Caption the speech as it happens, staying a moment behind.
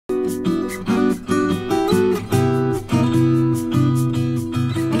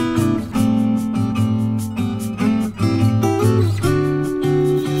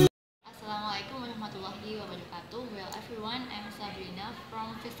Shabrina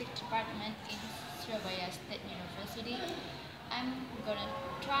from Physics Department in Surabaya State University. I'm gonna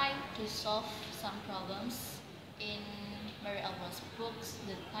try to solve some problems in Mary Alvar's books.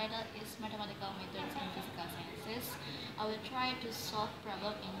 The title is Mathematical Methods in Physical Sciences. I will try to solve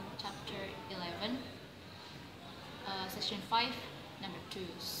problem in chapter 11, section 5, number 2.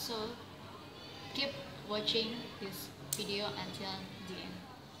 So keep watching this video until the end.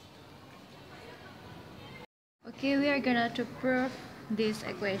 Okay, we are gonna to prove this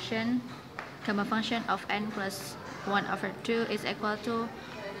equation. Gamma function of n plus 1 over 2 is equal to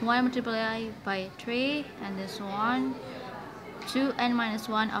 1 multiplied by 3, and this one 2n minus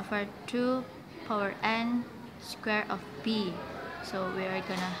 1 over 2 power n square of b. So we are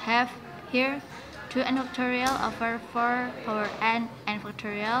gonna have here 2n factorial over 4 power n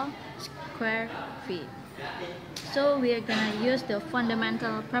factorial square v. So we are gonna use the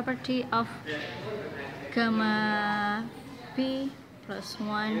fundamental property of gamma p plus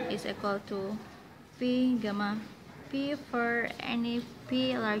 1 is equal to p gamma p for any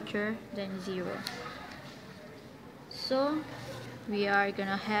p larger than 0. So we are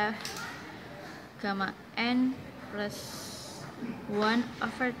gonna have gamma n plus 1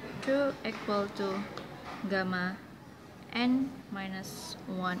 over 2 equal to gamma n minus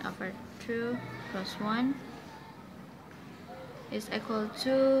 1 over 2 plus 1 is equal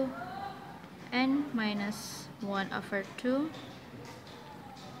to n minus 1 over 2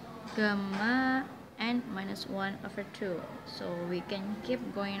 gamma n minus 1 over 2. So we can keep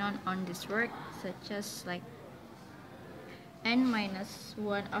going on this work, such as like n minus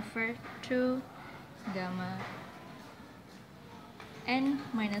 1 over 2 gamma n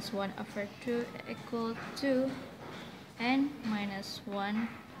minus 1 over 2 equal to n minus 1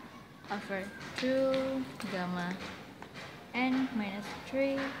 over 2 gamma n minus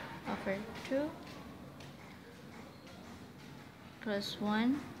 3 over 2 plus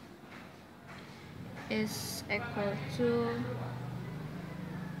 1 is equal to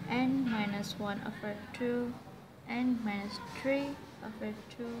n minus 1 over 2 n minus 3 over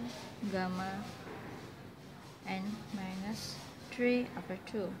 2 gamma n minus 3 over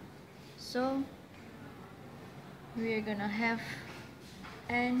 2. So we are gonna have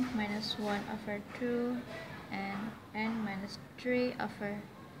n minus 1 over 2 and n minus 3 over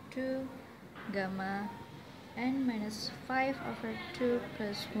 2 gamma n minus 5 over 2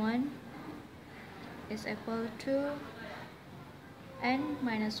 plus 1 is equal to n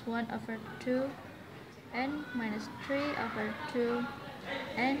minus 1 over 2 n minus 3 over 2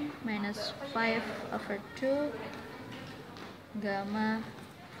 n minus 5 over 2 gamma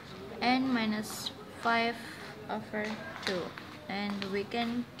n minus 5 over 2, and we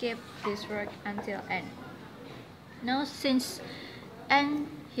can keep this work until n. Now since n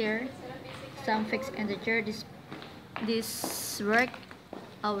here some fixed integer, this work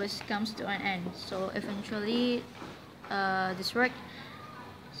always comes to an end, so eventually this work,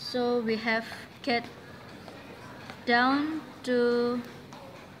 so we have get down to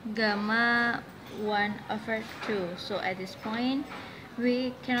gamma 1 over 2. So at this point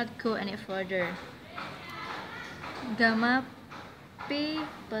we cannot go any further. Gamma p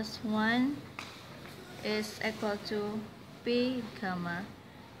plus 1 is equal to p gamma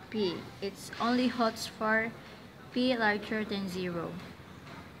p. It's only holds for p larger than 0.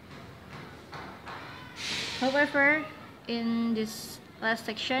 However, in this last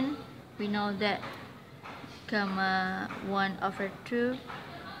section we know that gamma 1 over 2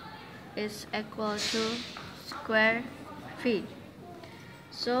 is equal to square v.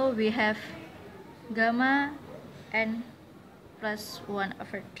 So we have gamma n plus 1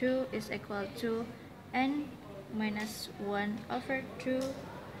 over 2 is equal to n minus 1 over 2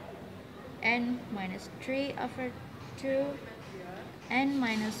 n minus 3 over 2 n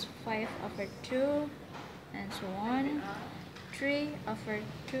minus 5 over 2 and so on, 3 over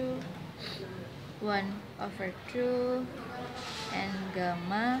 2 1 over 2 and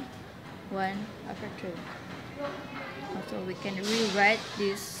gamma 1 over 2. Also we can rewrite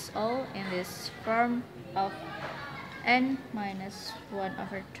this all in this form of n minus 1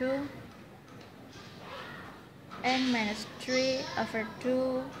 over 2 n minus 3 over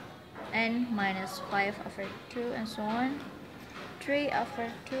 2 n minus 5 over 2 and so on, 3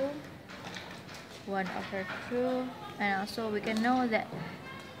 over 2 1 over 2, and also we can know that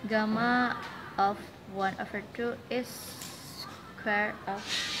gamma of 1 over 2 is square of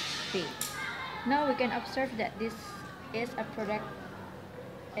v. Now we can observe that this is a product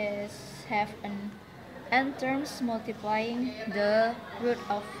is have an n terms multiplying the root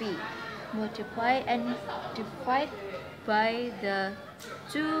of v. Multiply and divide by the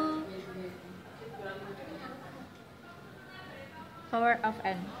two power of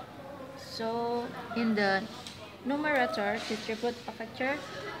n. So in the numerator, distribute a factor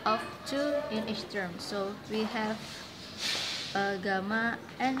of 2 in each term. So we have gamma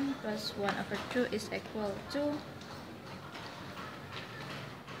n plus 1 over 2 is equal to,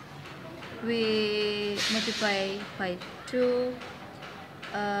 we multiply by 2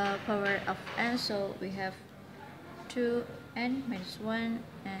 power of n, so we have 2n minus 1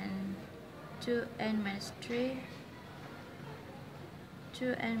 and 2n minus 3,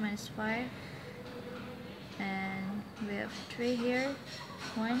 2n minus 5, and we have 3 here,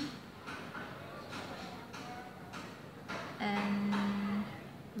 1, and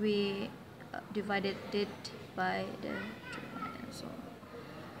we divided it by the 3, so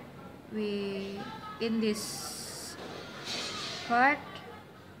we, in this part,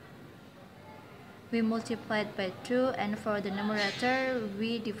 we multiplied by 2, and for the numerator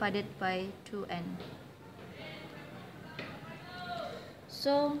we divided by 2n.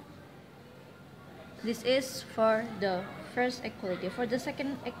 So this is for the first equality. For the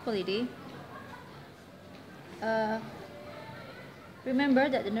second equality, remember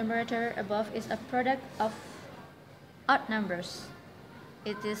that the numerator above is a product of odd numbers.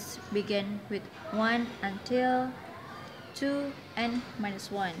 It is begin with 1 until 2n minus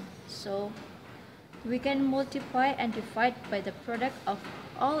 1. So we can multiply and divide by the product of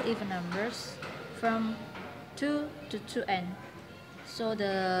all even numbers from 2 to 2n. So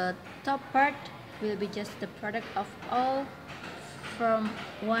the top part will be just the product of all from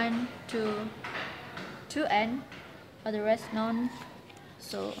 1 to 2n, or the rest known.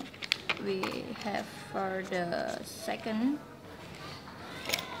 So we have for the second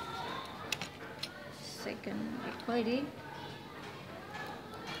equality,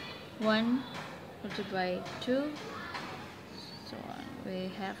 1 multiplied by 2, so on. We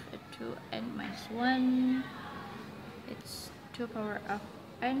have a 2n minus 1, it's 2 power of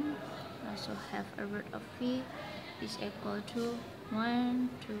n, also have a root of v is equal to 1,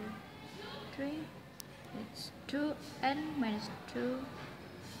 2, 3, it's 2n minus 2,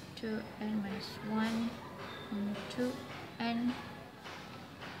 2n minus 1, and 2n.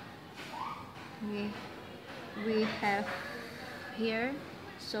 We have here,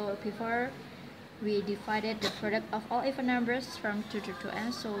 so before we divided the product of all even numbers from 2 to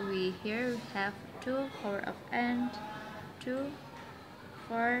 2n, so we here have 2 power of n, 2,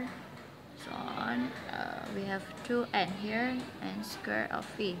 4, so on. We have 2n here and square of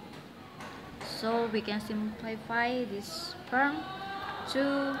v. So we can simplify this form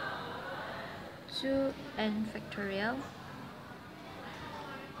to 2n factorial,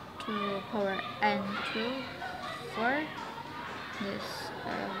 2 power n 2, 4, this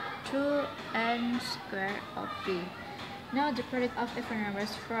 2n square of v. Now the product of even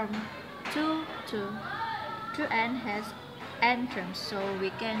numbers from 2 to 2n has n terms, so we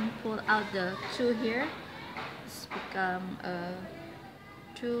can pull out the 2 here. It's become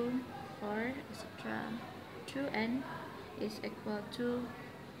 2, 4, etc. 2n is equal to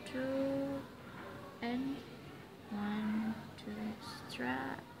 2n 1, 2,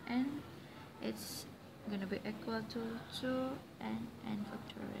 etc. n. It's gonna be equal to 2n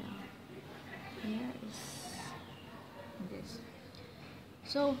factorial. Here is this.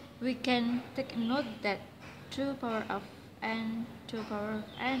 So we can take note that 2 power of n, 2 power of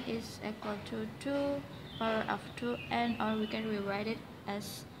n is equal to 2 power of 2n, or we can rewrite it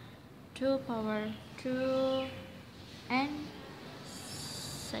as 2 power 2n,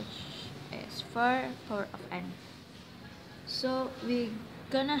 such as 4 power of n. So we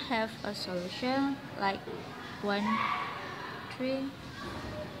gonna have a solution like 1, 3,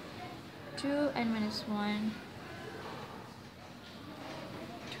 2n minus 1,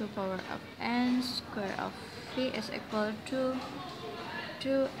 2 power of n square of v is equal to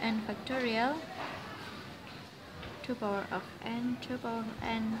 2n factorial, 2 power of n, 2 power of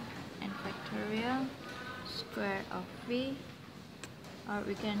n and factorial square of v, or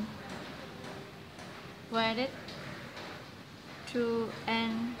we can write it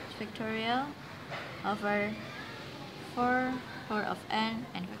 2n factorial over 4 power of n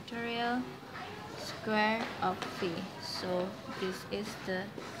and factorial square of v. So this is the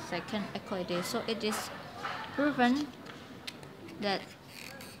second equality. So it is proven that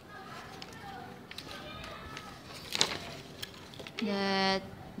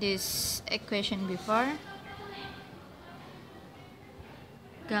this equation before,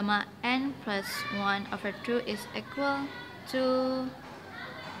 gamma n plus 1 over 2 is equal to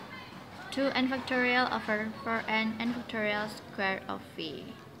 2n factorial over 4n n factorial square of v.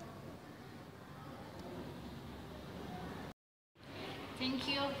 Thank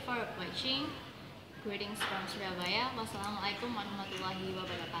you for watching. Greetings from Surabaya. Wassalamualaikum warahmatullahi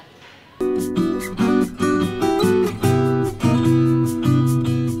wabarakatuh.